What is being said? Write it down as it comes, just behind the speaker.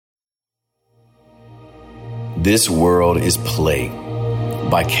This world is plagued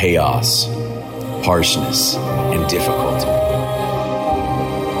by chaos, harshness, and difficulty.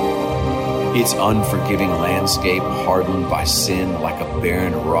 Its unforgiving landscape, hardened by sin like a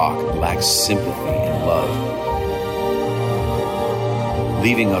barren rock, lacks sympathy and love,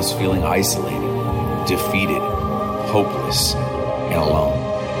 leaving us feeling isolated, defeated, hopeless, and alone.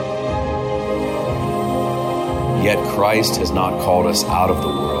 Yet Christ has not called us out of the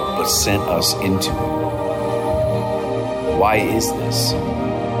world, but sent us into it. Why is this?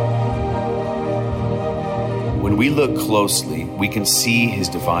 When we look closely, we can see his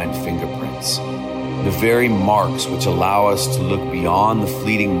divine fingerprints, the very marks which allow us to look beyond the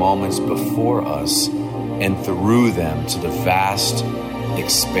fleeting moments before us and through them to the vast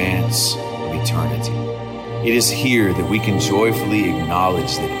expanse of eternity. It is here that we can joyfully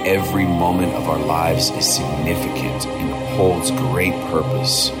acknowledge that every moment of our lives is significant and holds great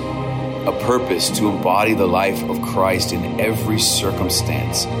purpose. A purpose to embody the life of Christ in every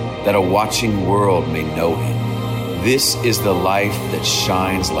circumstance, that a watching world may know him. This is the life that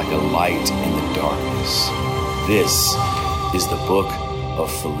shines like a light in the darkness. This is the book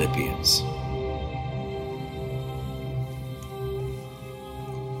of Philippians.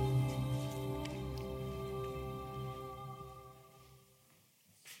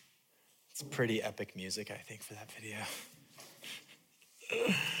 It's pretty epic music, I think, for that video.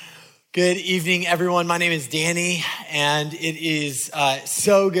 Good evening, everyone. My name is Danny, and it is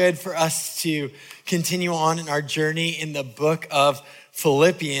so good for us to continue on in our journey in the book of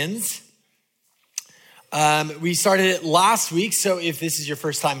Philippians. We started it last week, so if this is your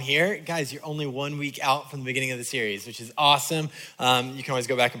first time here, guys, you're only 1 week out from the beginning of the series, which is awesome. You can always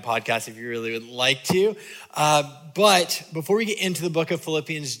go back and podcast if you really would like to. But before we get into the book of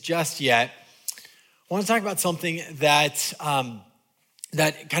Philippians just yet, I want to talk about something that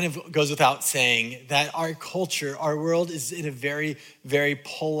that kind of goes without saying, that our culture, our world is in a very, very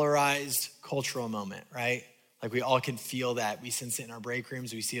polarized cultural moment, right? Like we all can feel that. We sense it in our break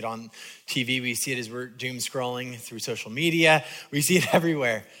rooms. We see it on TV. We see it as we're doom scrolling through social media. We see it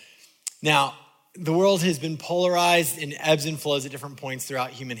everywhere. Now, the world has been polarized in ebbs and flows at different points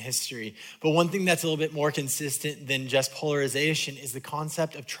throughout human history. But one thing that's a little bit more consistent than just polarization is the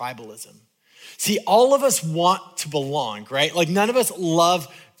concept of tribalism. See, all of us want to belong, right? Like none of us love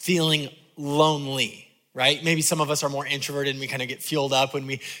feeling lonely, right? Maybe some of us are more introverted and we kind of get fueled up when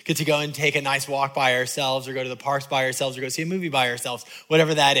we get to go and take a nice walk by ourselves or go to the parks by ourselves or go see a movie by ourselves,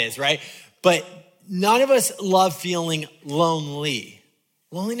 whatever that is, right? But none of us love feeling lonely.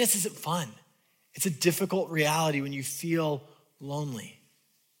 Loneliness isn't fun. It's a difficult reality when you feel lonely.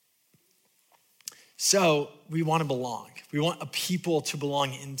 So we want to belong. We want a people to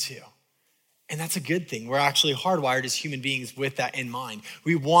belong into. And that's a good thing. We're actually hardwired as human beings with that in mind.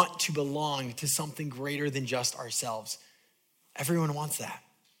 We want to belong to something greater than just ourselves. Everyone wants that.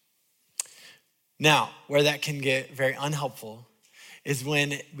 Now, where that can get very unhelpful is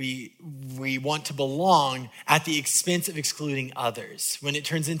when we want to belong at the expense of excluding others, when it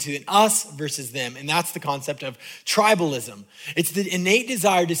turns into an us versus them. And that's the concept of tribalism. It's the innate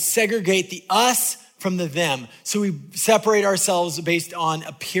desire to segregate the us from the them. So we separate ourselves based on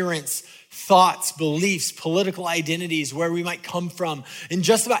appearance, thoughts, beliefs, political identities, where we might come from, in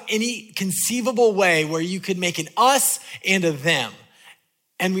just about any conceivable way where you could make an us and a them.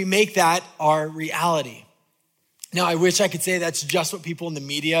 And we make that our reality. Now, I wish I could say that's just what people in the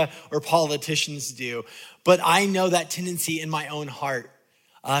media or politicians do, but I know that tendency in my own heart.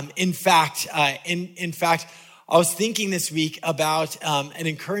 In fact, I was thinking this week about an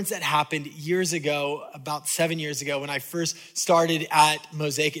occurrence that happened years ago, about 7 years ago, when I first started at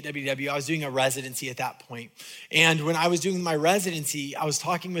Mosaic at WW. I was doing a residency at that point. And when I was doing my residency, I was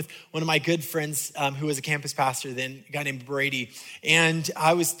talking with one of my good friends who was a campus pastor then, a guy named Brady. And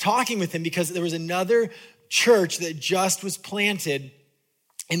I was talking with him because there was another church that just was planted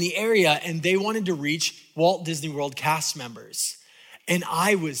in the area, and they wanted to reach Walt Disney World cast members. And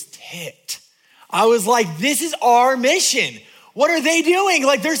I was ticked. I was like, this is our mission. What are they doing?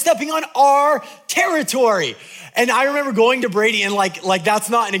 Like they're stepping on our territory. And I remember going to Brady and like that's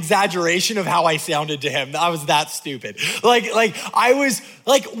not an exaggeration of how I sounded to him. I was that stupid. Like I was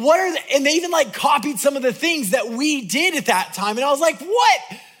like, what are they? And they even like copied some of the things that we did at that time. And I was like, what?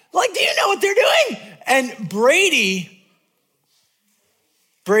 Like, do you know what they're doing? And Brady,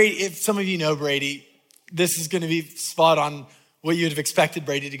 if some of you know Brady, this is going to be spot on what you'd have expected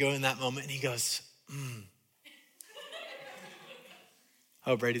Brady to go in that moment. And he goes,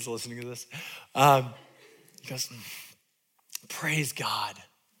 Oh, Brady's listening to this. He goes, praise God.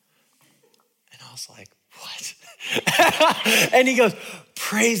 And I was like, what? And he goes,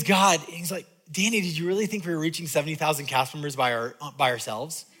 praise God. And he's like, Danny, did you really think we were reaching 70,000 cast members by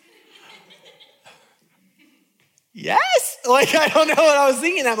ourselves? Yes. Like, I don't know what I was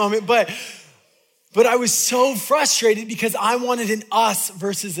thinking in that moment, but I was so frustrated because I wanted an us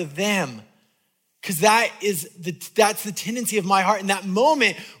versus a them. Because that's the tendency of my heart. And that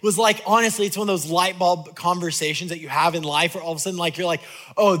moment was like, honestly, it's one of those light bulb conversations that you have in life where all of a sudden, like, you're like,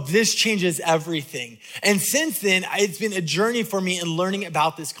 oh, this changes everything. And since then, it's been a journey for me in learning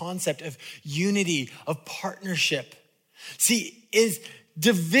about this concept of unity, of partnership. See, is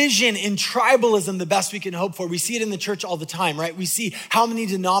division and tribalism the best we can hope for? We see it in the church all the time, right? We see how many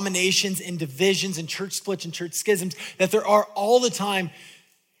denominations and divisions and church splits and church schisms that there are all the time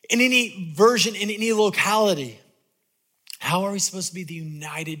in any version, in any locality. How are we supposed to be the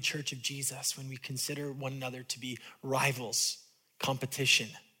united church of Jesus when we consider one another to be rivals, competition?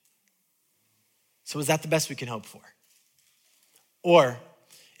 So is that the best we can hope for? Or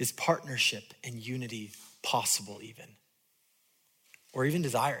is partnership and unity possible even? Or even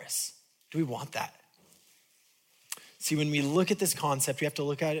desirous? Do we want that? See, when we look at this concept, we have to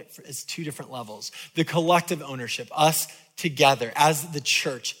look at it as two different levels. The collective ownership, us together, as the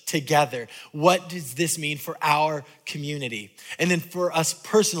church together. What does this mean for our community? And then for us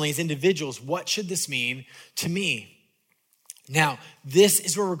personally as individuals, what should this mean to me? Now, this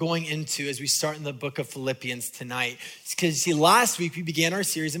is where we're going into as we start in the book of Philippians tonight. Because see, last week we began our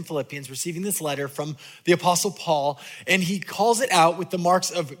series in Philippians, receiving this letter from the Apostle Paul, and he calls it out with the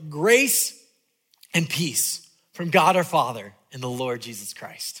marks of grace and peace from God our Father and the Lord Jesus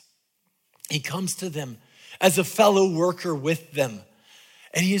Christ. He comes to them as a fellow worker with them.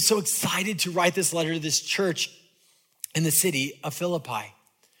 And he is so excited to write this letter to this church in the city of Philippi.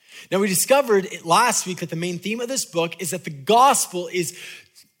 Now, we discovered last week that the main theme of this book is that the gospel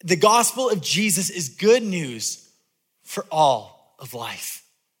of Jesus is good news for all of life.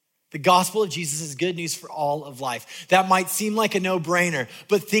 The gospel of Jesus is good news for all of life. That might seem like a no-brainer,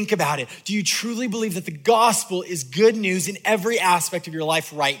 but think about it. Do you truly believe that the gospel is good news in every aspect of your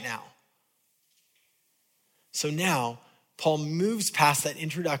life right now? So now, Paul moves past that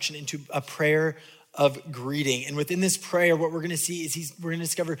introduction into a prayer of greeting. And within this prayer, what we're gonna see is we're gonna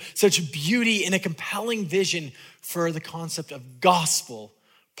discover such beauty and a compelling vision for the concept of gospel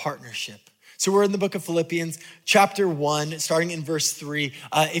partnership. So we're in the book of Philippians, chapter 1, starting in verse 3.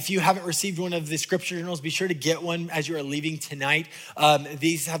 If you haven't received one of the scripture journals, be sure to get one as you are leaving tonight.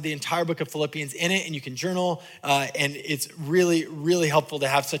 These have the entire book of Philippians in it, and you can journal. And it's really, really helpful to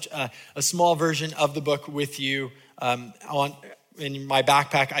have such a small version of the book with you. In my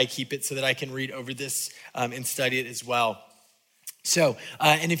backpack, I keep it so that I can read over this and study it as well. So,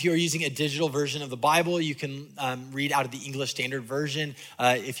 and if you are using a digital version of the Bible, you can read out of the English Standard Version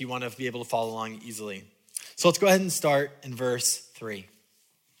if you want to be able to follow along easily. So let's go ahead and start in verse 3.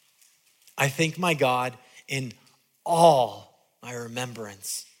 I thank my God in all my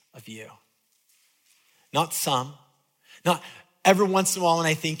remembrance of you. Not some, not every once in a while when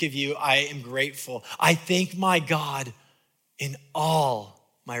I think of you, I am grateful. I thank my God in all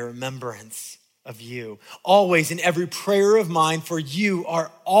my remembrance of you. Always in every prayer of mine, for you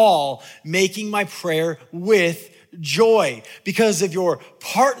are all making my prayer with joy because of your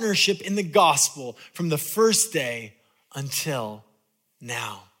partnership in the gospel from the first day until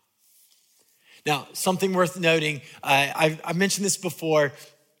now. Now, something worth noting, I've mentioned this before,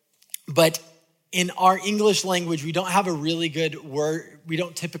 but in our English language, we don't have a really good word. We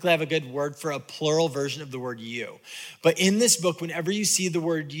don't typically have a good word for a plural version of the word you. But in this book, whenever you see the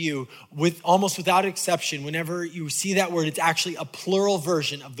word you, with almost without exception, whenever you see that word, it's actually a plural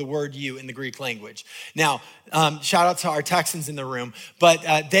version of the word you in the Greek language. Now, shout out to our Texans in the room,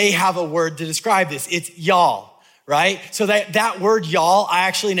 but they have a word to describe this. It's y'all, right? So that word y'all, I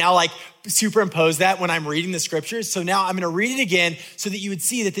actually now superimpose that when I'm reading the scriptures. So now I'm going to read it again so that you would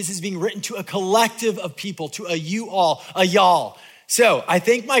see that this is being written to a collective of people, to a you all, a y'all. So I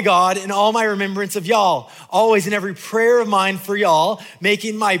thank my God in all my remembrance of y'all, always in every prayer of mine for y'all,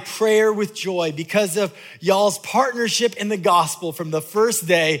 making my prayer with joy because of y'all's partnership in the gospel from the first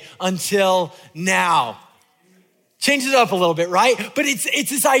day until now. Change it up a little bit, right? But it's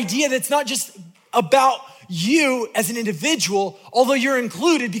this idea that's not just about you as an individual, although you're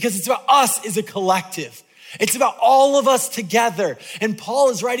included, because it's about us as a collective. It's about all of us together. And Paul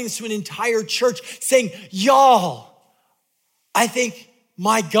is writing this to an entire church saying, y'all, I thank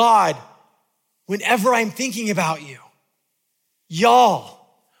my God whenever I'm thinking about you. Y'all,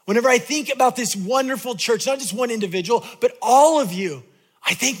 whenever I think about this wonderful church, not just one individual, but all of you,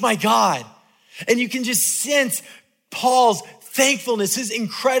 I thank my God. And you can just sense Paul's thankfulness, his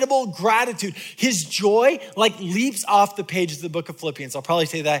incredible gratitude, his joy like leaps off the pages of the book of Philippians. I'll probably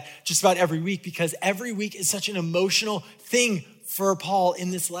say that just about every week because every week is such an emotional thing for Paul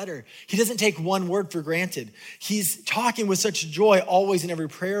in this letter. He doesn't take one word for granted. He's talking with such joy always in every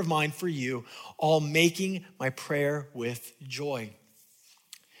prayer of mine for you, all making my prayer with joy.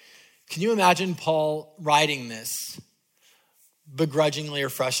 Can you imagine Paul writing this begrudgingly or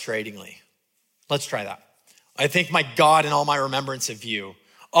frustratingly? Let's try that. I thank my God in all my remembrance of you,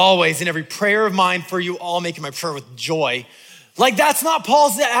 always in every prayer of mine for you, all making my prayer with joy. Like that's not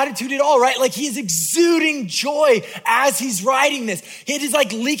Paul's attitude at all, right? Like he is exuding joy as he's writing this. It is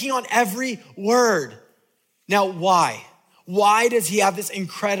like leaking on every word. Now, why? Why does he have this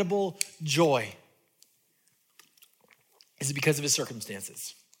incredible joy? Is it because of his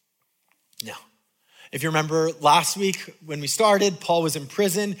circumstances? No. If you remember last week when we started, Paul was in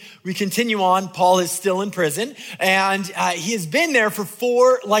prison. We continue on. Paul is still in prison. And he has been there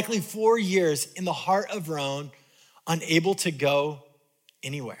for likely 4 years in the heart of Rome, unable to go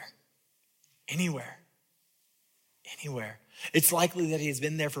anywhere. Anywhere. It's likely that he has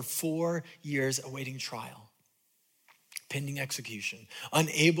been there for 4 years awaiting trial, pending execution,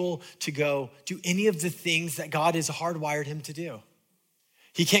 unable to go do any of the things that God has hardwired him to do.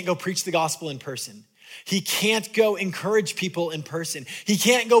 He can't go preach the gospel in person. He can't go encourage people in person. He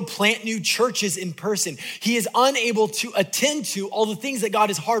can't go plant new churches in person. He is unable to attend to all the things that God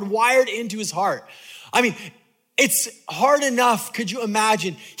has hardwired into his heart. I mean, it's hard enough. Could you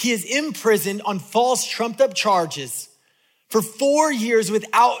imagine? He is imprisoned on false, trumped up charges for 4 years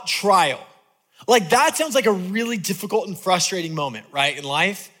without trial. Like that sounds like a really difficult and frustrating moment, right, in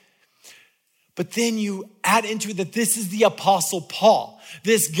life? But then you add into it that this is the Apostle Paul.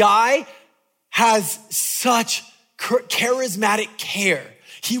 This guy has such charismatic care.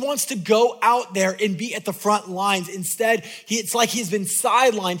 He wants to go out there and be at the front lines. Instead, it's like he's been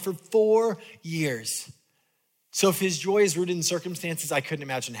sidelined for 4 years. So if his joy is rooted in circumstances, I couldn't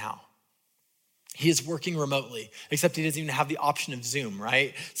imagine how. He is working remotely, except he doesn't even have the option of Zoom,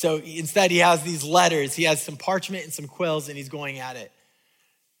 right? So instead he has these letters, he has some parchment and some quills, and he's going at it.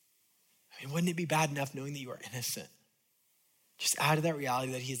 I mean, wouldn't it be bad enough knowing that you are innocent? Just add to that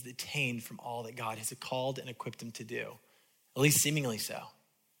reality that he is detained from all that God has called and equipped him to do, at least seemingly so.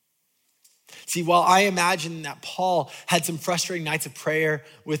 See, while I imagine that Paul had some frustrating nights of prayer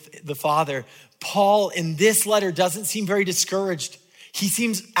with the Father, Paul in this letter doesn't seem very discouraged. He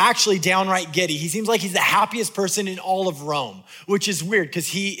seems actually downright giddy. He seems like he's the happiest person in all of Rome, which is weird because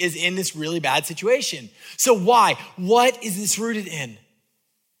he is in this really bad situation. So why? What is this rooted in?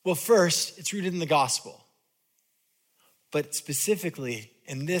 Well, first, it's rooted in the gospel. But specifically,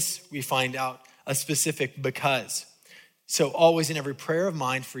 in this, we find out a specific because. So always in every prayer of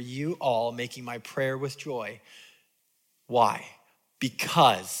mine for you all, making my prayer with joy. Why?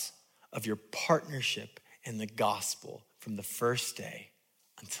 Because of your partnership in the gospel from the first day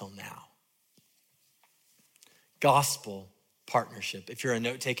until now. Gospel partnership. If you're a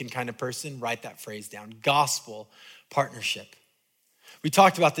note-taking kind of person, write that phrase down. Gospel partnership. We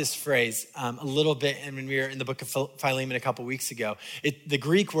talked about this phrase a little bit and when we were in the book of Philemon a couple weeks ago. The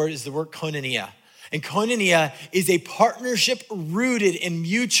Greek word is the word koinonia. And koinonia is a partnership rooted in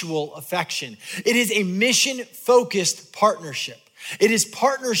mutual affection. It is a mission-focused partnership. It is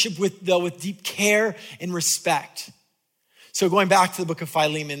partnership with deep care and respect. So going back to the book of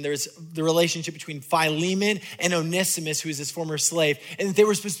Philemon, there's the relationship between Philemon and Onesimus, who is his former slave, and that they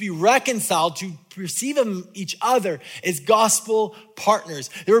were supposed to be reconciled to perceive each other as gospel partners.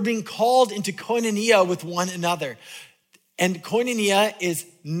 They were being called into koinonia with one another. And koinonia is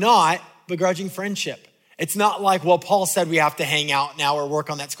not begrudging friendship. It's not like, well, Paul said we have to hang out now or work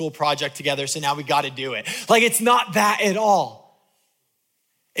on that school project together, so now we got to do it. Like, it's not that at all.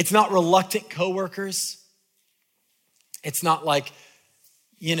 It's not reluctant coworkers. It's not like,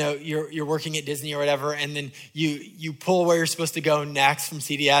 you know, you're working at Disney or whatever, and then you pull where you're supposed to go next from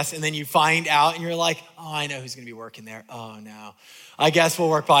CDS, and then you find out, and you're like, oh, I know who's going to be working there. Oh, no. I guess we'll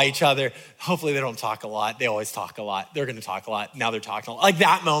work by each other. Hopefully they don't talk a lot. They always talk a lot. They're going to talk a lot. Now they're talking a lot. Like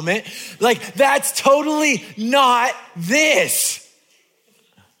that moment. Like, that's totally not this.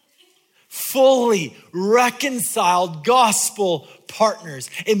 Fully reconciled gospel partners.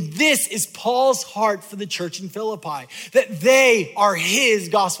 And this is Paul's heart for the church in Philippi, that they are his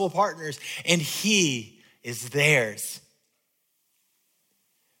gospel partners and he is theirs.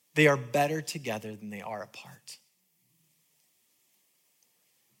 They are better together than they are apart.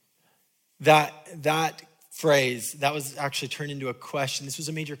 That phrase that was actually turned into a question. This was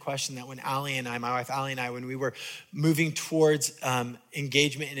a major question that when my wife Allie and I, when we were moving towards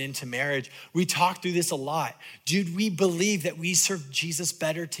engagement and into marriage, we talked through this a lot. Did we believe that we served Jesus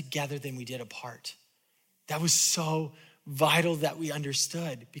better together than we did apart? That was so vital that we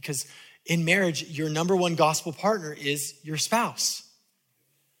understood, because in marriage, your number one gospel partner is your spouse.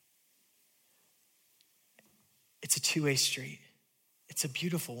 It's a two-way street. It's a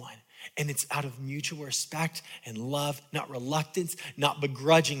beautiful one. And it's out of mutual respect and love, not reluctance, not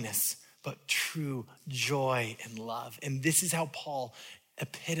begrudgingness, but true joy and love. And this is how Paul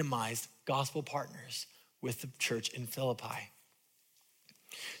epitomized gospel partners with the church in Philippi.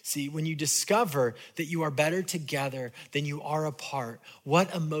 See, when you discover that you are better together than you are apart,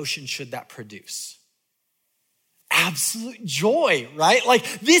 what emotion should that produce? Absolute joy, right? Like,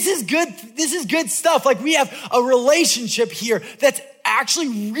 this is good stuff. Like, we have a relationship here that's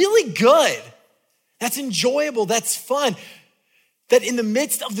actually really good. That's enjoyable, that's fun. That in the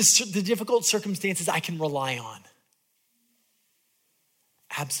midst of the difficult circumstances, I can rely on.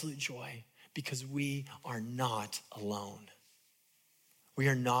 Absolute joy, because we are not alone. We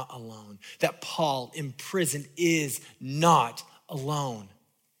are not alone. That Paul in prison is not alone.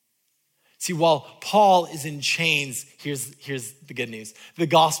 See, while Paul is in chains, here's the good news. The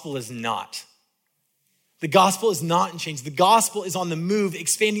gospel is not. The gospel is not in chains. The gospel is on the move,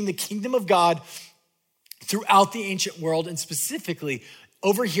 expanding the kingdom of God throughout the ancient world, and specifically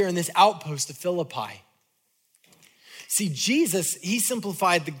over here in this outpost of Philippi. See, Jesus, he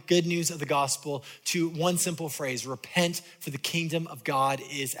simplified the good news of the gospel to one simple phrase: repent, for the kingdom of God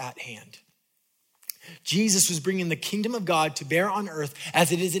is at hand. Jesus was bringing the kingdom of God to bear on earth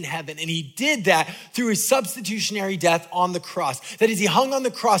as it is in heaven. And he did that through his substitutionary death on the cross. That is, he hung on the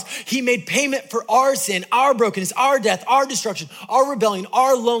cross. He made payment for our sin, our brokenness, our death, our destruction, our rebellion,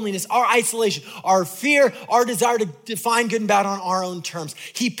 our loneliness, our isolation, our fear, our desire to define good and bad on our own terms.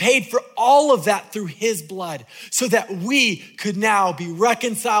 He paid for all of that through his blood so that we could now be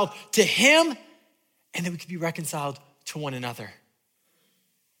reconciled to him and that we could be reconciled to one another.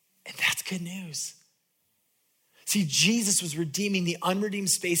 And that's good news. See, Jesus was redeeming the unredeemed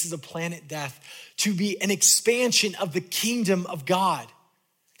spaces of planet death to be an expansion of the kingdom of God.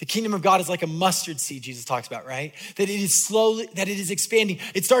 The kingdom of God is like a mustard seed, Jesus talks about, right? That it is expanding.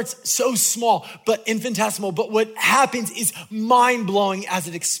 It starts so small, but infinitesimal. But what happens is mind-blowing as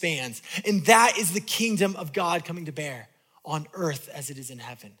it expands. And that is the kingdom of God coming to bear on earth as it is in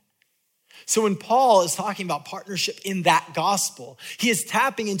heaven. So when Paul is talking about partnership in that gospel, he is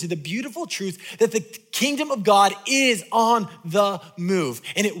tapping into the beautiful truth that the kingdom of God is on the move,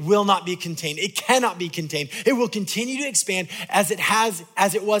 and it will not be contained. It cannot be contained. It will continue to expand as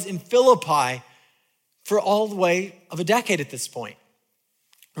it was in Philippi for all the way of a decade at this point.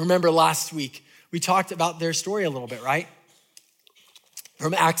 Remember last week, we talked about their story a little bit, right?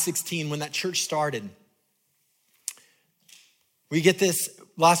 From Acts 16, when that church started. We get this.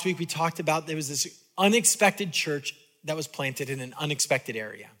 Last week we talked about there was this unexpected church that was planted in an unexpected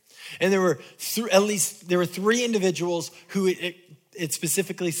area. And there were three individuals who it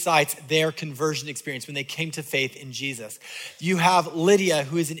specifically cites their conversion experience when they came to faith in Jesus. You have Lydia,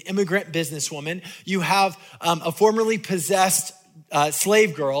 who is an immigrant businesswoman. You have a formerly possessed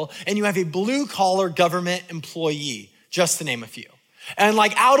slave girl, and you have a blue collar government employee, just to name a few. And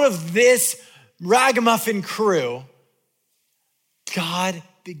like out of this ragamuffin crew, God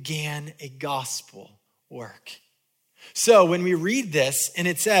began a gospel work. So when we read this and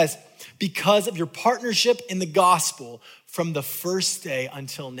it says, because of your partnership in the gospel from the first day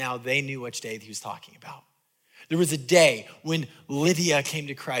until now, they knew which day he was talking about. There was a day when Lydia came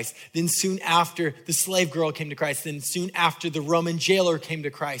to Christ. Then soon after, the slave girl came to Christ. Then soon after, the Roman jailer came to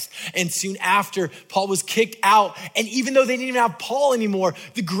Christ. And soon after, Paul was kicked out. And even though they didn't even have Paul anymore,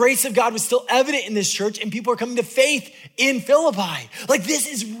 the grace of God was still evident in this church, and people are coming to faith in Philippi. Like, this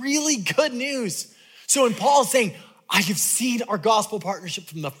is really good news. So when Paul is saying, I have seen our gospel partnership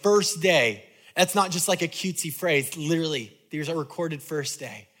from the first day, that's not just like a cutesy phrase. Literally, there's a recorded first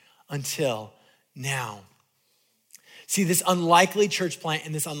day until now. See, this unlikely church plant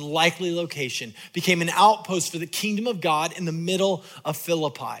in this unlikely location became an outpost for the kingdom of God in the middle of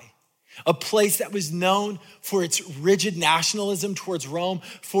Philippi, a place that was known for its rigid nationalism towards Rome,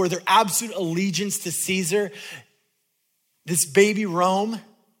 for their absolute allegiance to Caesar. This baby Rome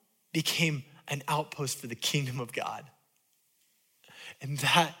became an outpost for the kingdom of God. And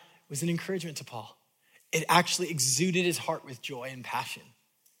that was an encouragement to Paul. It actually exuded his heart with joy and passion.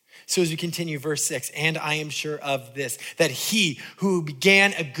 So as we continue, verse 6, and I am sure of this, that he who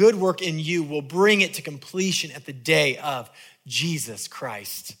began a good work in you will bring it to completion at the day of Jesus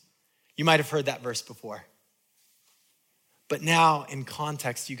Christ. You might have heard that verse before. But now in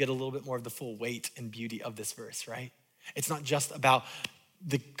context, you get a little bit more of the full weight and beauty of this verse, right? It's not just about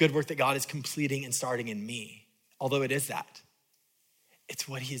the good work that God is completing and starting in me, although it is that. It's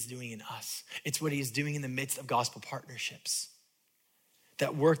what he is doing in us. It's what he is doing in the midst of gospel partnerships.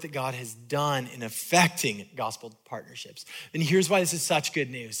 That work that God has done in affecting gospel partnerships. And here's why this is such good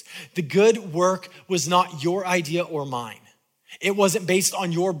news. The good work was not your idea or mine. It wasn't based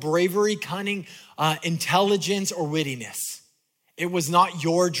on your bravery, cunning, intelligence, or wittiness. It was not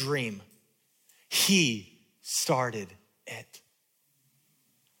your dream. He started it.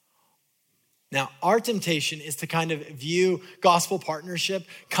 Now, our temptation is to kind of view gospel partnership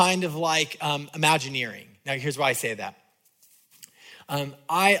kind of like Imagineering. Now, here's why I say that.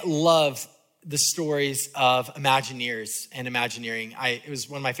 I love the stories of Imagineers and Imagineering. It was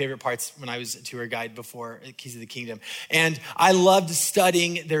one of my favorite parts when I was a tour guide before Keys of the Kingdom. And I loved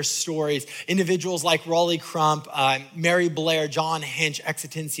studying their stories. Individuals like Raleigh Crump, Mary Blair, John Hinch,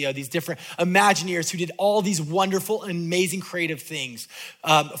 Exitencio, these different Imagineers who did all these wonderful and amazing creative things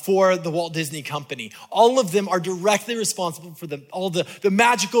for the Walt Disney Company. All of them are directly responsible for all the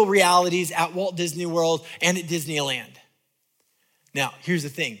magical realities at Walt Disney World and at Disneyland. Now, here's the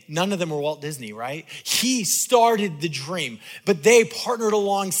thing. None of them were Walt Disney, right? He started the dream, but they partnered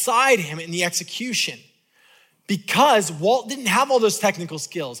alongside him in the execution because Walt didn't have all those technical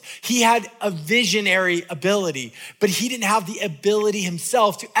skills. He had a visionary ability, but he didn't have the ability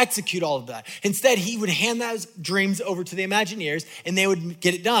himself to execute all of that. Instead, he would hand those dreams over to the Imagineers and they would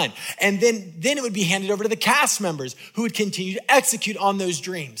get it done. And then it would be handed over to the cast members who would continue to execute on those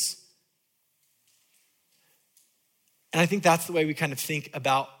dreams. And I think that's the way we kind of think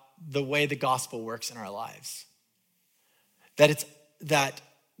about the way the gospel works in our lives. That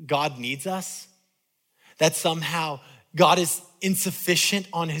God needs us, that somehow God is insufficient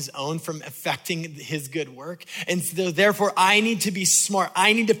on his own from effecting his good work. And so therefore I need to be smart.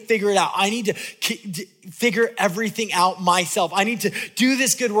 I need to figure it out. I need to figure everything out myself. I need to do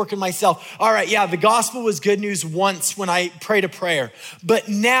this good work in myself. All right, yeah, the gospel was good news once when I prayed a prayer, but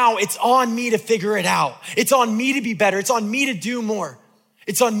now it's on me to figure it out. It's on me to be better. It's on me to do more.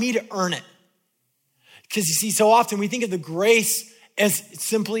 It's on me to earn it. Because you see, so often we think of the grace as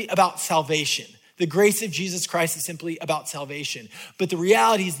simply about salvation. The grace of Jesus Christ is simply about salvation. But the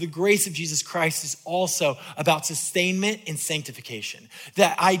reality is the grace of Jesus Christ is also about sustainment and sanctification.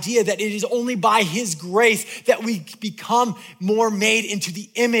 That idea that it is only by his grace that we become more made into the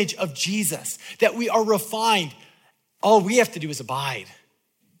image of Jesus, that we are refined. All we have to do is abide.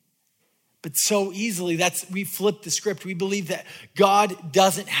 But so easily we flip the script. We believe that God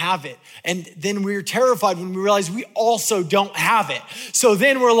doesn't have it. And then we're terrified when we realize we also don't have it. So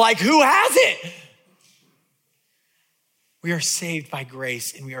then we're like, who has it? We are saved by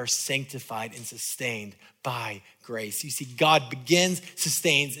grace and we are sanctified and sustained by grace. You see, God begins,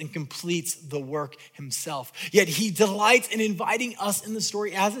 sustains, and completes the work himself. Yet he delights in inviting us in the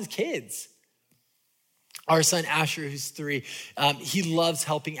story as his kids. Our son Asher, who's 3, he loves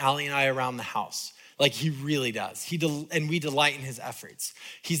helping Allie and I around the house. Like he really does. And we delight in his efforts.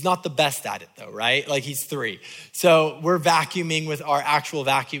 He's not the best at it though, right? Like he's 3. So we're vacuuming with our actual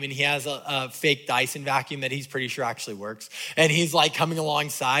vacuum and he has a fake Dyson vacuum that he's pretty sure actually works. And he's like coming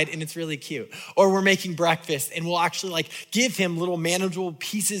alongside and it's really cute. Or we're making breakfast and we'll actually like give him little manageable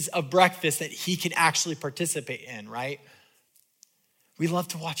pieces of breakfast that he can actually participate in, right? We love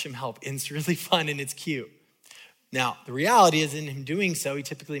to watch him help and it's really fun and it's cute. Now, the reality is in him doing so, he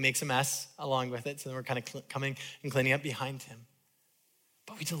typically makes a mess along with it. So then we're kind of coming and cleaning up behind him.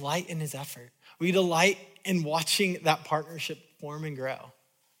 But we delight in his effort. We delight in watching that partnership form and grow.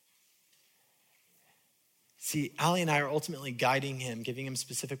 See, Allie and I are ultimately guiding him, giving him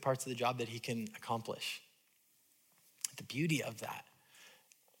specific parts of the job that he can accomplish. The beauty of that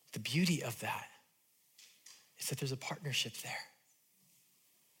is that there's a partnership there.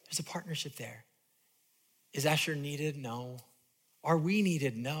 There's a partnership there. Is Asher needed? No. Are we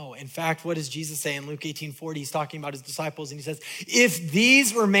needed? No. In fact, what does Jesus say in Luke 18:40? He's talking about his disciples and he says, if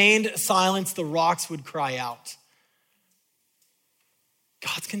these remained silent, the rocks would cry out.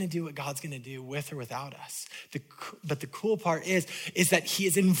 God's gonna do what God's gonna do with or without us. But the cool part is that he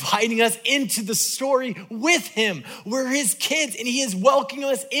is inviting us into the story with him. We're his kids and he is welcoming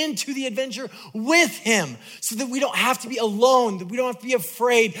us into the adventure with him so that we don't have to be alone, that we don't have to be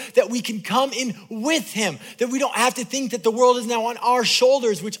afraid, that we can come in with him, that we don't have to think that the world is now on our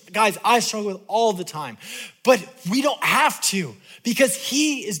shoulders, which guys, I struggle with all the time. But we don't have to because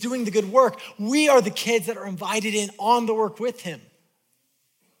he is doing the good work. We are the kids that are invited in on the work with him.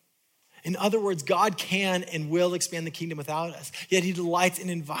 In other words, God can and will expand the kingdom without us. Yet he delights in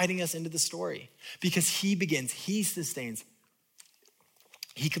inviting us into the story because he begins, he sustains,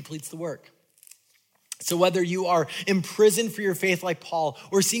 he completes the work. So whether you are imprisoned for your faith like Paul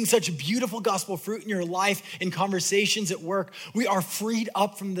or seeing such beautiful gospel fruit in your life and conversations at work, we are freed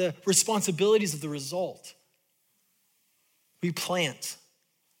up from the responsibilities of the result. We plant,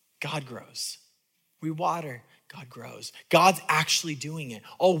 God grows. We water, God grows. God's actually doing it.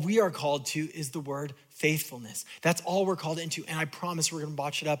 All we are called to is the word faithfulness. That's all we're called into. And I promise we're going to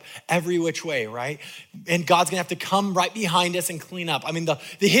botch it up every which way, right? And God's going to have to come right behind us and clean up. I mean,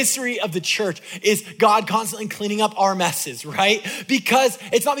 the history of the church is God constantly cleaning up our messes, right? Because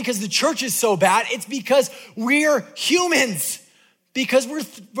it's not because the church is so bad. It's because we're humans, because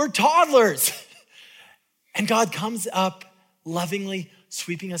we're toddlers. And God comes up lovingly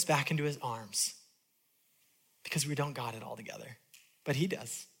sweeping us back into his arms because we don't got it all together, but he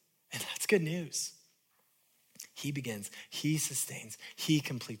does. And that's good news. He begins, he sustains, he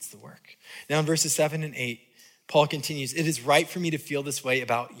completes the work. Now in verses 7 and 8, Paul continues, it is right for me to feel this way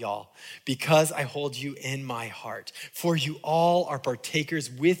about y'all because I hold you in my heart. For you all are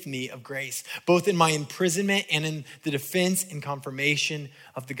partakers with me of grace, both in my imprisonment and in the defense and confirmation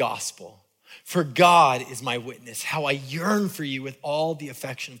of the gospel. For God is my witness, how I yearn for you with all the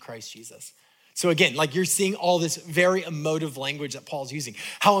affection of Christ Jesus. So again, like you're seeing all this very emotive language that Paul's using,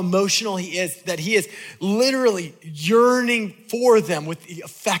 how emotional he is, that he is literally yearning for them with the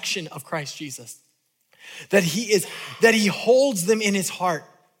affection of Christ Jesus, that he holds them in his heart.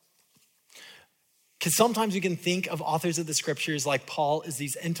 Because sometimes we can think of authors of the scriptures like Paul as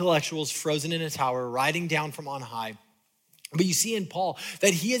these intellectuals frozen in a tower, riding down from on high. But you see in Paul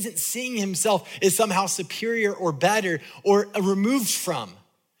that he isn't seeing himself as somehow superior or better or removed from.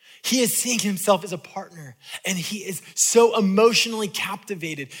 He is seeing himself as a partner, and he is so emotionally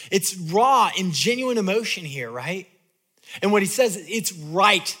captivated. It's raw and genuine emotion here, right? And what he says, it's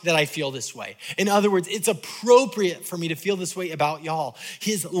right that I feel this way. In other words, it's appropriate for me to feel this way about y'all.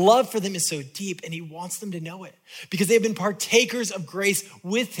 His love for them is so deep, and he wants them to know it because they've been partakers of grace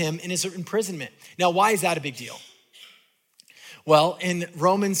with him in his imprisonment. Now, why is that a big deal? Well, in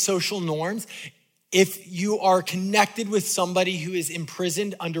Roman social norms, if you are connected with somebody who is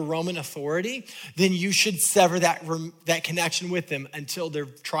imprisoned under Roman authority, then you should sever that connection with them until their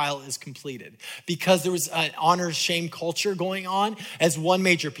trial is completed. Because there was an honor shame culture going on as one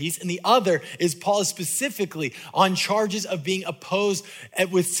major piece. And the other is Paul is specifically on charges of being opposed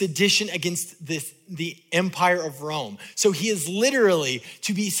with sedition against the empire of Rome. So he is literally,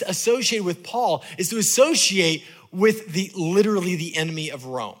 to be associated with Paul is to associate with literally the enemy of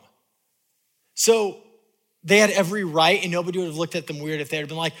Rome. So they had every right, and nobody would have looked at them weird if they had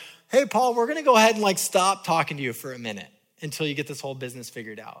been like, hey, Paul, we're going to go ahead and stop talking to you for a minute until you get this whole business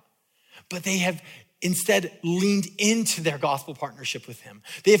figured out. But they have instead leaned into their gospel partnership with him.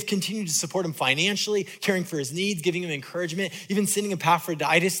 They have continued to support him financially, caring for his needs, giving him encouragement, even sending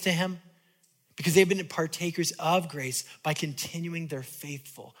Epaphroditus to him because they've been partakers of grace by continuing their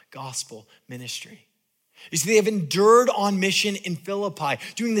faithful gospel ministry. You see, they have endured on mission in Philippi,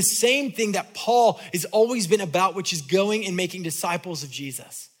 doing the same thing that Paul has always been about, which is going and making disciples of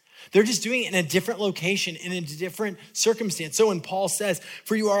Jesus. They're just doing it in a different location, in a different circumstance. So when Paul says,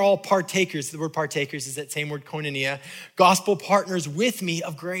 for you are all partakers, the word partakers is that same word koinonia, gospel partners with me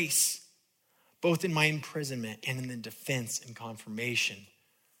of grace, both in my imprisonment and in the defense and confirmation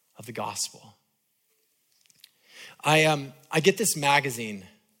of the gospel. I get this magazine.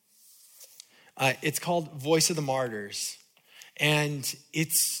 It's called Voice of the Martyrs, and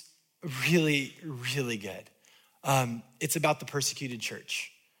it's really, really good. It's about the persecuted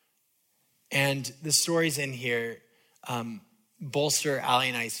church. And the stories in here bolster Allie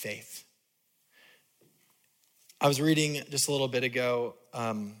and I's faith. I was reading just a little bit ago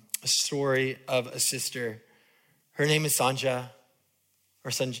a story of a sister. Her name is Sanjana,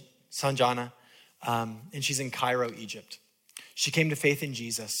 and she's in Cairo, Egypt. She came to faith in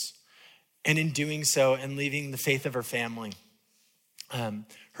Jesus. And in doing so and leaving the faith of her family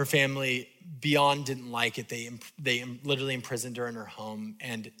beyond didn't like it. They literally imprisoned her in her home,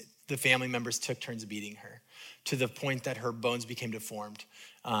 and the family members took turns beating her to the point that her bones became deformed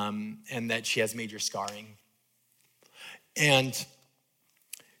and that she has major scarring. And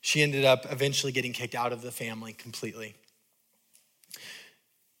she ended up eventually getting kicked out of the family completely.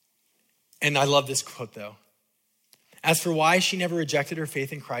 And I love this quote though. As for why she never rejected her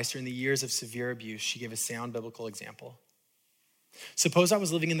faith in Christ during the years of severe abuse, she gave a sound biblical example. Suppose I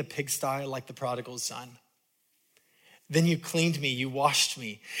was living in the pigsty like the prodigal son. Then you cleaned me, you washed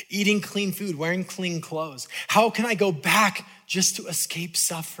me, eating clean food, wearing clean clothes. How can I go back just to escape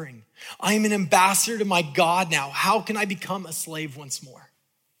suffering? I am an ambassador to my God now. How can I become a slave once more?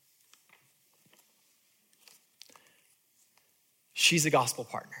 she's a gospel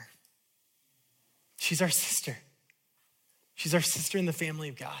partner. She's our sister. She's our sister in the family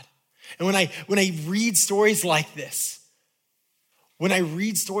of God. And when I read stories like this,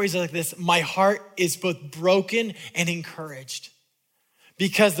 my heart is both broken and encouraged.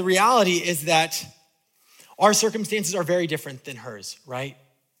 Because the reality is that our circumstances are very different than hers, right?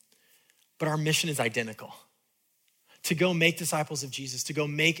 But our mission is identical. To go make disciples of Jesus, to go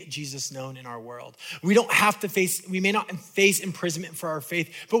make Jesus known in our world. We may not face imprisonment for our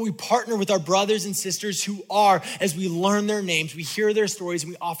faith, but we partner with our brothers and sisters who are, as we learn their names, we hear their stories,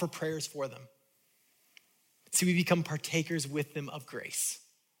 and we offer prayers for them. See, we become partakers with them of grace.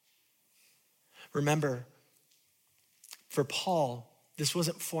 Remember, for Paul, this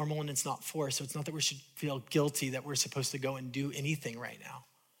wasn't formal and it's not forced, so it's not that we should feel guilty that we're supposed to go and do anything right now.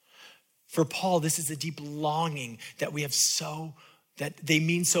 For Paul, this is a deep longing that we have that they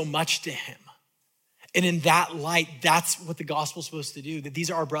mean so much to him. And in that light, that's what the gospel is supposed to do, that these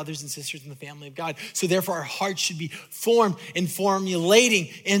are our brothers and sisters in the family of God. So therefore, our hearts should be formed and formulating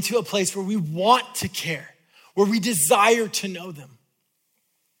into a place where we want to care, where we desire to know them.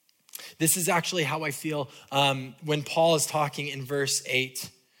 This is actually how I feel when Paul is talking in verse 8.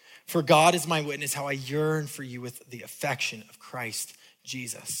 For God is my witness, how I yearn for you with the affection of Christ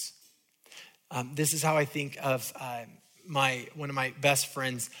Jesus. This is how I think of one of my best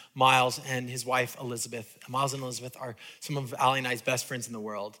friends, Miles, and his wife, Elizabeth. Miles and Elizabeth are some of Allie and I's best friends in the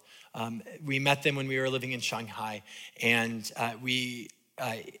world. We met them when we were living in Shanghai, and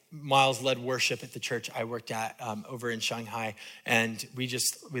Miles led worship at the church I worked at over in Shanghai, and we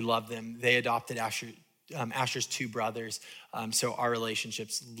love them. They adopted Asher's two brothers, so our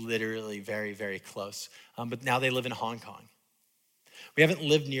relationship's literally very, very close. But now they live in Hong Kong. We haven't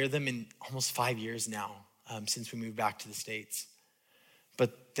lived near them in almost 5 years now, since we moved back to the States.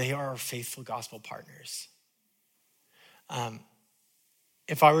 But they are our faithful gospel partners.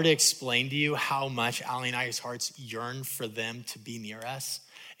 If I were to explain to you how much Allie and I's hearts yearn for them to be near us,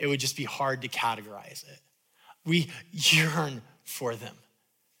 it would just be hard to categorize it. We yearn for them.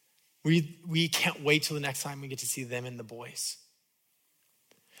 We can't wait till the next time we get to see them and the boys.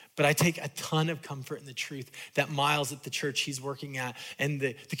 But I take a ton of comfort in the truth that Miles at the church he's working at and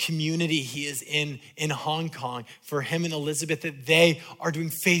the community he is in Hong Kong, for him and Elizabeth, that they are doing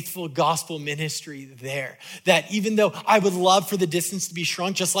faithful gospel ministry there. That even though I would love for the distance to be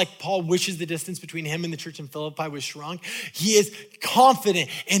shrunk, just like Paul wishes the distance between him and the church in Philippi was shrunk, he is confident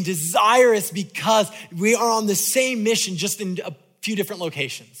and desirous because we are on the same mission, just in a few different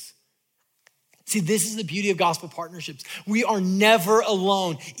locations. See, this is the beauty of gospel partnerships. We are never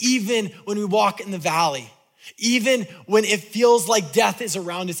alone, even when we walk in the valley, even when it feels like death is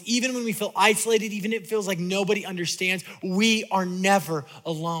around us, even when we feel isolated, even if it feels like nobody understands, we are never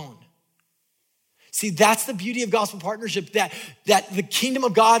alone. See, that's the beauty of gospel partnership, that the kingdom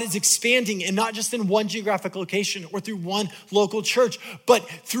of God is expanding, and not just in one geographic location or through one local church, but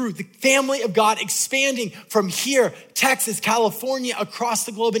through the family of God expanding from here, Texas, California, across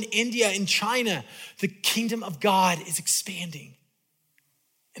the globe, in India, in China. The kingdom of God is expanding.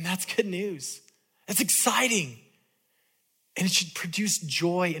 And that's good news. That's exciting. And it should produce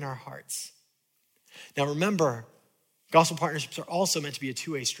joy in our hearts. Now remember, gospel partnerships are also meant to be a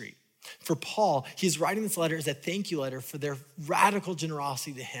two-way street. For Paul, he's writing this letter as a thank you letter for their radical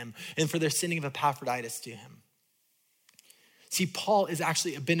generosity to him and for their sending of Epaphroditus to him. See, Paul is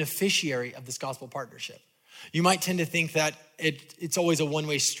actually a beneficiary of this gospel partnership. You might tend to think that it's always a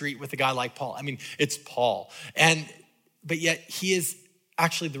one-way street with a guy like Paul. I mean, it's Paul. But yet he is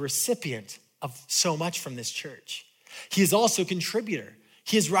actually the recipient of so much from this church. He is also a contributor.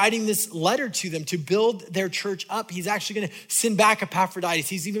 He is writing this letter to them to build their church up. He's actually going to send back Epaphroditus.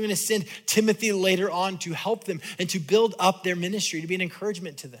 He's even going to send Timothy later on to help them and to build up their ministry, to be an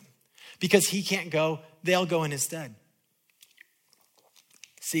encouragement to them. Because he can't go, they'll go in his stead.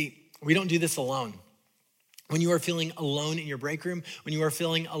 See, we don't do this alone. When you are feeling alone in your break room, when you are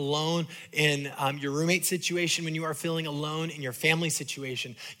feeling alone in your roommate situation, when you are feeling alone in your family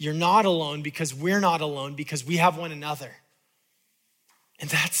situation, you're not alone because we're not alone, because we have one another. And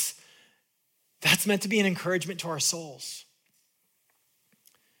that's meant to be an encouragement to our souls.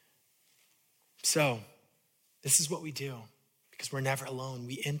 So this is what we do, because we're never alone.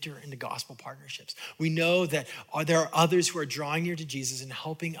 We enter into gospel partnerships. We know that there are others who are drawing near to Jesus and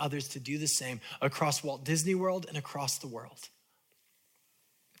helping others to do the same across Walt Disney World and across the world.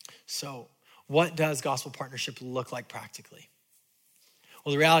 So what does gospel partnership look like practically?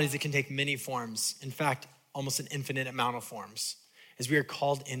 Well, the reality is it can take many forms. In fact, almost an infinite amount of forms, as we are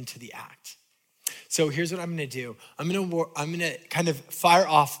called into the act. So here's what I'm gonna do. I'm gonna kind of fire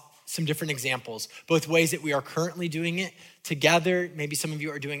off some different examples, both ways that we are currently doing it together. Maybe some of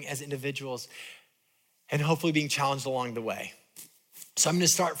you are doing it as individuals, and hopefully being challenged along the way. So I'm going to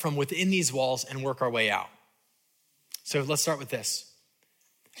start from within these walls and work our way out. So let's start with this.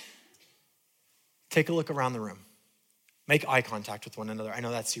 Take a look around the room. Make eye contact with one another. I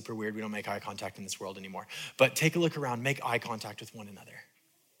know that's super weird. We don't make eye contact in this world anymore. But take a look around. Make eye contact with one another.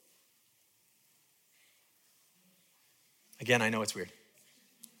 Again, I know it's weird.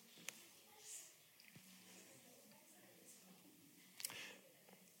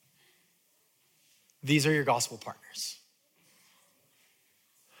 These are your gospel partners.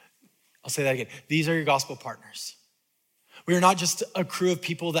 I'll say that again. These are your gospel partners. We are not just a crew of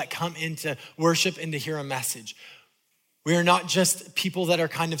people that come in to worship and to hear a message. We are not just people that are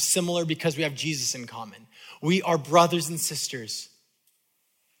kind of similar because we have Jesus in common. We are brothers and sisters.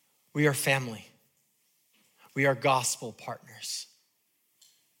 We are family. We are gospel partners.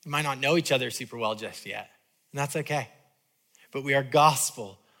 We might not know each other super well just yet, and that's okay. But we are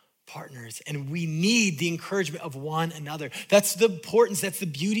gospel partners, and we need the encouragement of one another. That's the importance, that's the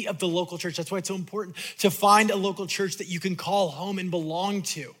beauty of the local church. That's why it's so important to find a local church that you can call home and belong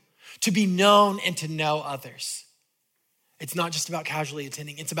to be known and to know others. It's not just about casually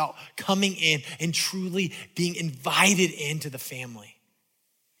attending. It's about coming in and truly being invited into the family.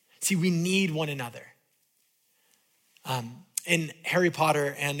 See, we need one another. In Harry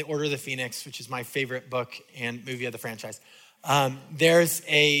Potter and the Order of the Phoenix, which is my favorite book and movie of the franchise, there's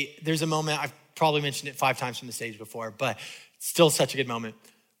a moment, I've probably mentioned it 5 times from the stage before, but still such a good moment,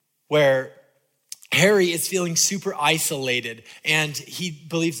 where Harry is feeling super isolated and he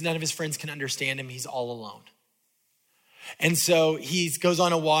believes none of his friends can understand him. He's all alone. And so he goes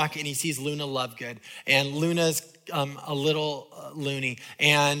on a walk and he sees Luna Lovegood, and Luna's a little loony,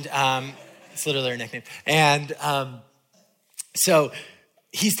 and it's literally her nickname. And so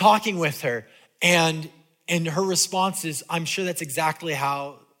he's talking with her, and her response is, I'm sure that's exactly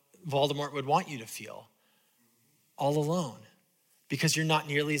how Voldemort would want you to feel, all alone, because you're not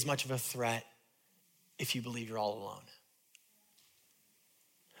nearly as much of a threat if you believe you're all alone.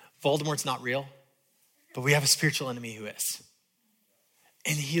 Voldemort's not real, but we have a spiritual enemy who is.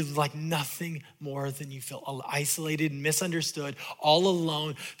 And he's like nothing more than you feel isolated, misunderstood, all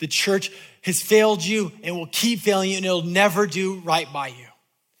alone. The church has failed you and will keep failing you, and it'll never do right by you.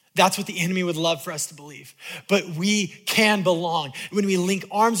 That's what the enemy would love for us to believe. But we can belong when we link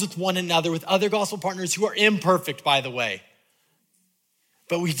arms with one another, with other gospel partners who are imperfect, by the way.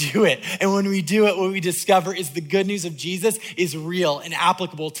 But we do it. And when we do it, what we discover is the good news of Jesus is real and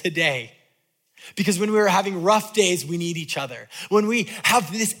applicable today. Because when we are having rough days, we need each other. When we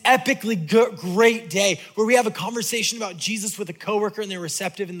have this epically great day where we have a conversation about Jesus with a coworker and they're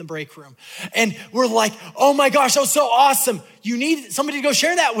receptive in the break room, and we're like, oh my gosh, that was so awesome. You need somebody to go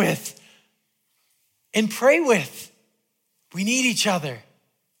share that with and pray with. We need each other.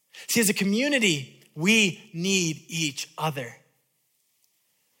 See, as a community, we need each other.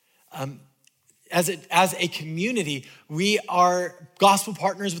 As a community, we are gospel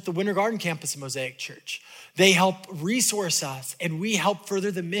partners with the Winter Garden campus of Mosaic Church. They help resource us, and we help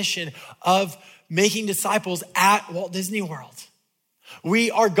further the mission of making disciples at Walt Disney World.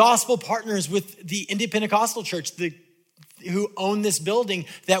 We are gospel partners with the India Pentecostal Church, who own this building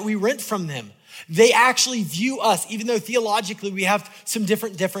that we rent from them. They actually view us, even though theologically we have some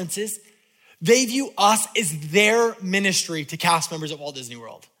different differences, they view us as their ministry to cast members at Walt Disney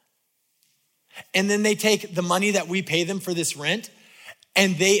World. And then they take the money that we pay them for this rent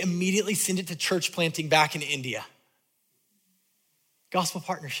and they immediately send it to church planting back in India. Gospel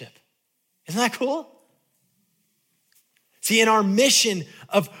partnership. Isn't that cool? See, in our mission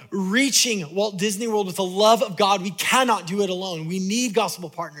of reaching Walt Disney World with the love of God, we cannot do it alone. We need gospel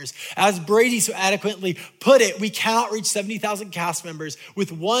partners. As Brady so adequately put it, we cannot reach 70,000 cast members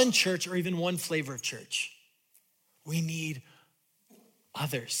with one church or even one flavor of church. We need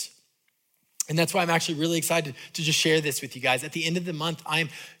others. And that's why I'm actually really excited to just share this with you guys. At the end of the month, I'm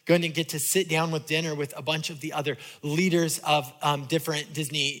going to get to sit down with dinner with a bunch of the other leaders of different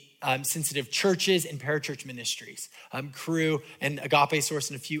Disney sensitive churches and parachurch ministries, Cru and Agape Source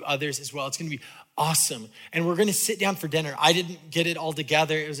and a few others as well. It's going to be awesome. And we're going to sit down for dinner. I didn't get it all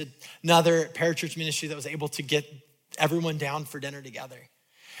together. It was another parachurch ministry that was able to get everyone down for dinner together.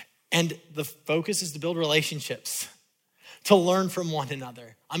 And the focus is to build relationships, to learn from one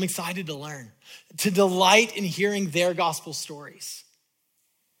another. I'm excited to learn, to delight in hearing their gospel stories.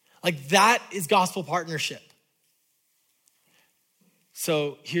 Like that is gospel partnership.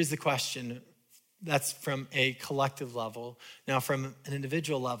 So here's the question. That's from a collective level. Now from an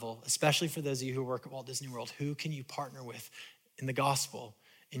individual level, especially for those of you who work at Walt Disney World, who can you partner with in the gospel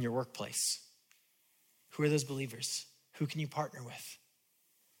in your workplace? Who are those believers? Who can you partner with?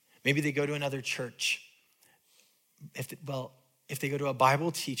 Maybe they go to another church. If they go to a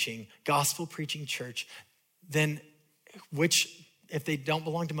Bible teaching, gospel preaching church, then if they don't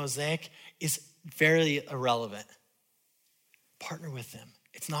belong to Mosaic, is fairly irrelevant. Partner with them.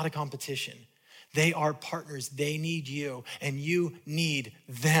 It's not a competition. They are partners. They need you, and you need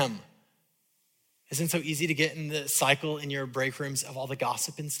them. Isn't it so easy to get in the cycle in your break rooms of all the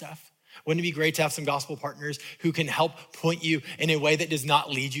gossip and stuff? Wouldn't it be great to have some gospel partners who can help point you in a way that does not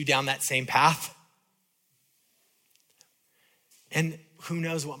lead you down that same path? And who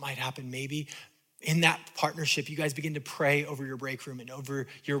knows what might happen? Maybe in that partnership, you guys begin to pray over your break room and over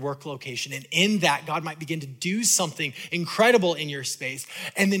your work location. And in that, God might begin to do something incredible in your space.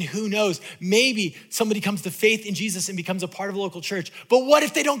 And then who knows, maybe somebody comes to faith in Jesus and becomes a part of a local church. But what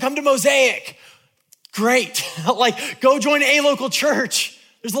if they don't come to Mosaic? Great. Go join a local church.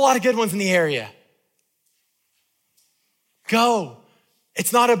 There's a lot of good ones in the area. Go.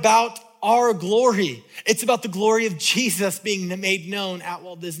 It's not about our glory. It's about the glory of Jesus being made known at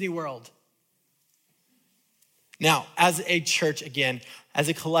Walt Disney World. Now, as a church, again, as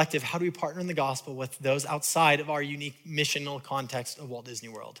a collective, how do we partner in the gospel with those outside of our unique missional context of Walt Disney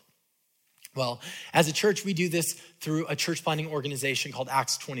World? Well, as a church, we do this through a church planting organization called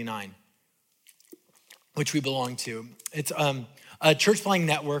Acts 29, which we belong to. It's a church planting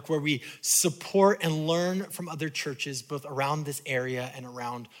network where we support and learn from other churches both around this area and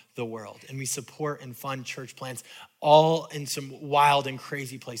around the world. And we support and fund church plants all in some wild and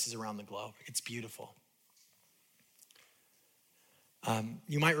crazy places around the globe. It's beautiful.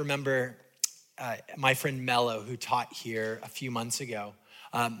 You might remember my friend Mello, who taught here a few months ago.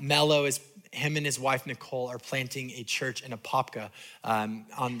 Mello him and his wife Nicole are planting a church in Apopka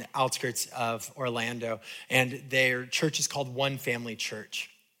on the outskirts of Orlando, and their church is called One Family Church.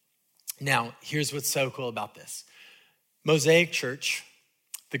 Now, here's what's so cool about this. Mosaic Church,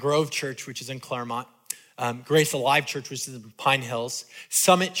 the Grove Church, which is in Claremont, Grace Alive Church, which is in Pine Hills,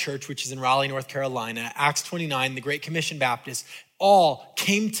 Summit Church, which is in Raleigh, North Carolina, Acts 29, the Great Commission Baptist, all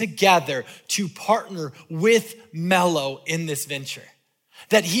came together to partner with Mello in this venture.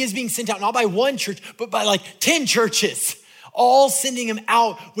 That he is being sent out not by one church, but by 10 churches, all sending him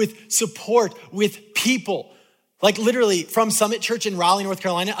out with support, with people. Literally from Summit Church in Raleigh, North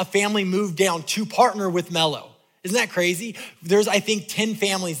Carolina, a family moved down to partner with Mello. Isn't that crazy? There's, I think, 10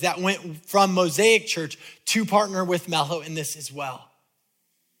 families that went from Mosaic Church to partner with Mello in this as well.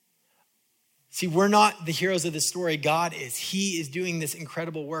 See, we're not the heroes of this story. God is. He is doing this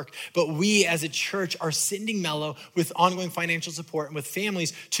incredible work. But we as a church are sending Mello with ongoing financial support and with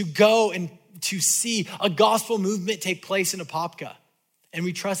families to go and to see a gospel movement take place in Apopka. And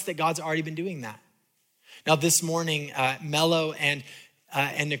we trust that God's already been doing that. Now this morning, Mello and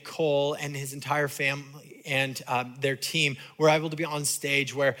Nicole and his entire family and their team were able to be on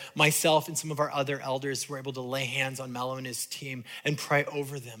stage where myself and some of our other elders were able to lay hands on Mello and his team and pray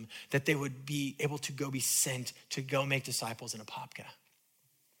over them that they would be able to go be sent to go make disciples in Apopka.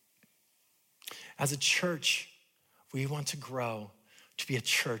 As a church, we want to grow to be a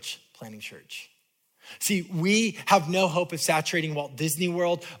church planting church. See, we have no hope of saturating Walt Disney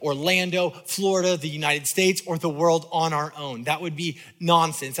World, Orlando, Florida, the United States, or the world on our own. That would be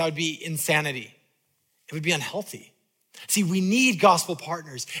nonsense. That would be insanity. It would be unhealthy. See, we need gospel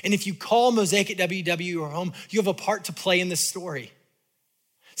partners. And if you call Mosaic at WW your home, you have a part to play in this story.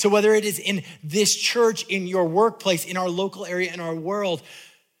 So whether it is in this church, in your workplace, in our local area, in our world,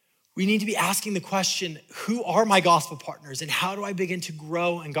 we need to be asking the question, who are my gospel partners and how do I begin to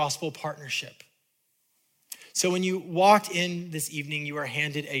grow in gospel partnership? So when you walked in this evening, you were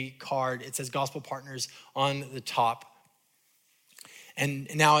handed a card. It says gospel partners on the top. And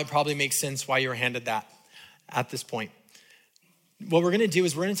now it probably makes sense why you were handed that at this point. What we're gonna do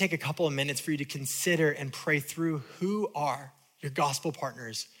is we're gonna take a couple of minutes for you to consider and pray through who are your gospel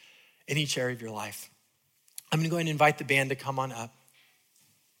partners in each area of your life. I'm gonna go ahead and invite the band to come on up.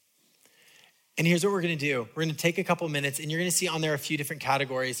 And here's what we're gonna do. We're gonna take a couple of minutes and you're gonna see on there a few different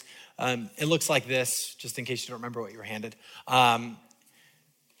categories. It looks like this, just in case you don't remember what you were handed.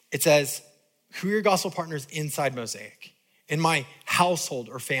 It says, who are your gospel partners inside Mosaic? In my household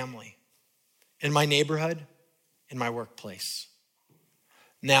or family, in my neighborhood, in my workplace.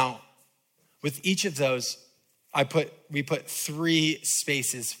 Now, with each of those, we put 3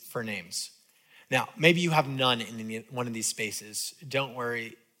 spaces for names. Now, maybe you have none in any one of these spaces. Don't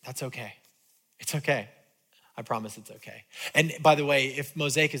worry, that's okay. It's okay. I promise it's okay. And by the way, if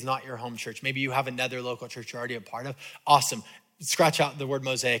Mosaic is not your home church, maybe you have another local church you're already a part of, awesome. Scratch out the word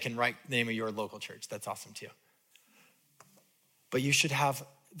Mosaic and write the name of your local church. That's awesome too. But you should have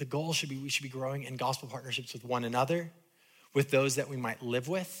the goal should be we should be growing in gospel partnerships with one another, with those that we might live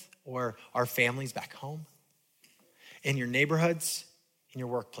with, or our families back home, in your neighborhoods, in your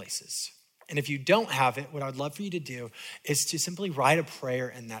workplaces. And if you don't have it, what I would love for you to do is to simply write a prayer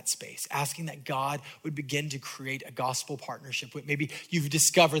in that space, asking that God would begin to create a gospel partnership. Maybe you've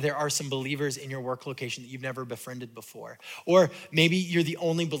discovered there are some believers in your work location that you've never befriended before. Or maybe you're the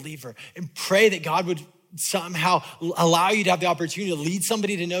only believer, and pray that God would somehow allow you to have the opportunity to lead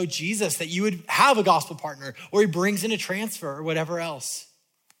somebody to know Jesus, that you would have a gospel partner, or he brings in a transfer or whatever else.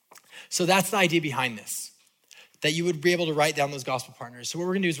 So that's the idea behind this, that you would be able to write down those gospel partners. So what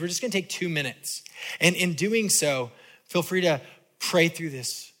we're gonna do is we're just gonna take 2 minutes. And in doing so, feel free to pray through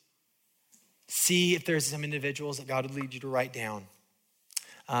this. See if there's some individuals that God would lead you to write down,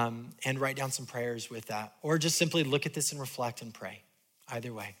 and write down some prayers with that. Or just simply look at this and reflect and pray.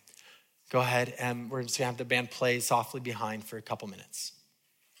 Either way. Go ahead, and we're just gonna have the band play softly behind for a couple minutes.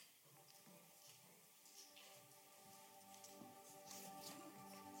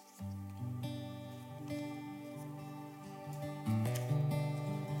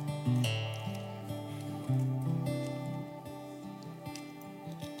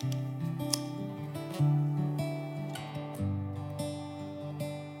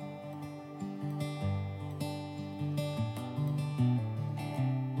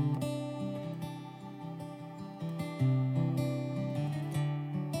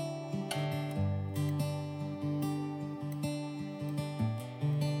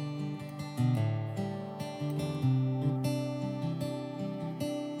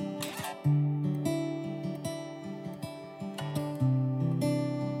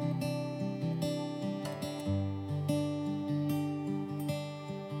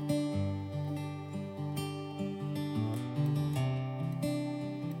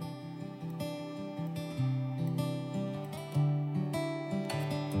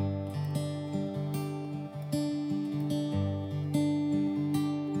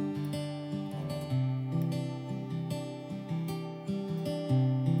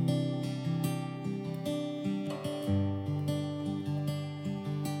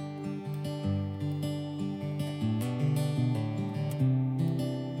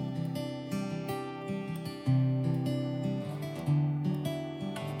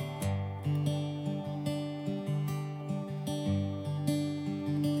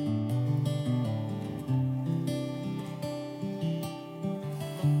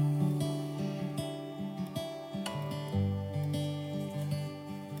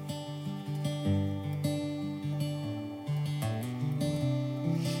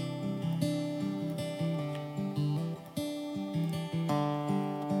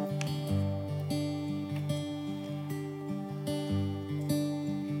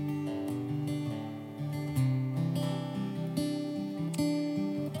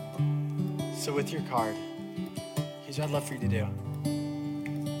 So with your card, here's what I'd love for you to do.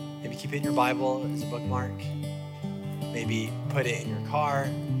 Maybe keep it in your Bible as a bookmark. Maybe put it in your car.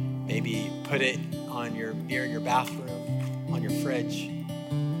 Maybe put it on near your bathroom, on your fridge.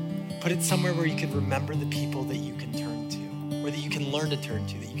 Put it somewhere where you can remember the people that you can turn to, or that you can learn to turn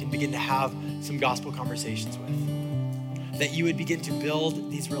to, that you can begin to have some gospel conversations with. That you would begin to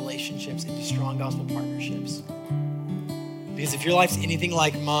build these relationships into strong gospel partnerships. Because if your life's anything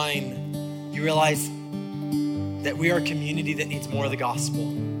like mine, you realize that we are a community that needs more of the gospel.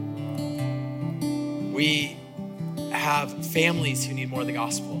 We have families who need more of the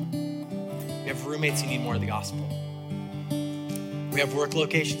gospel. We have roommates who need more of the gospel. We have work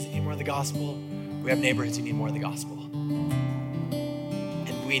locations that need more of the gospel. We have neighborhoods who need more of the gospel.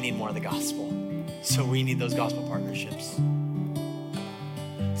 And we need more of the gospel. So we need those gospel partnerships.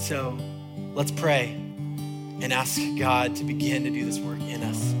 So let's pray and ask God to begin to do this work in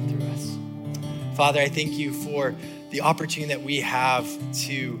us and through us. Father, I thank you for the opportunity that we have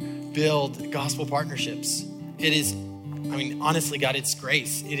to build gospel partnerships. It is, honestly, God, it's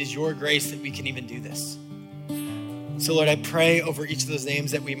grace. It is your grace that we can even do this. So Lord, I pray over each of those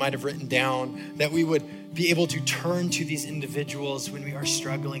names that we might have written down, that we would be able to turn to these individuals when we are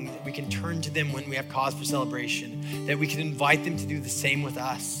struggling, that we can turn to them when we have cause for celebration, that we can invite them to do the same with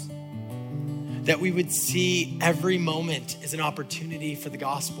us, that we would see every moment as an opportunity for the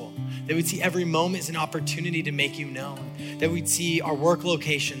gospel, that we'd see every moment as an opportunity to make you known, that we'd see our work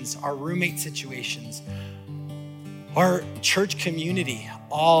locations, our roommate situations, our church community,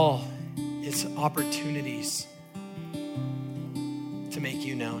 all as opportunities to make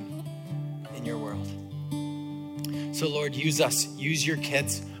you known in your world. So Lord, use us, use your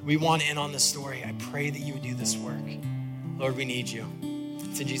kids. We want in on the story. I pray that you would do this work. Lord, we need you.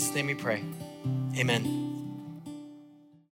 It's in Jesus' name we pray. Amen.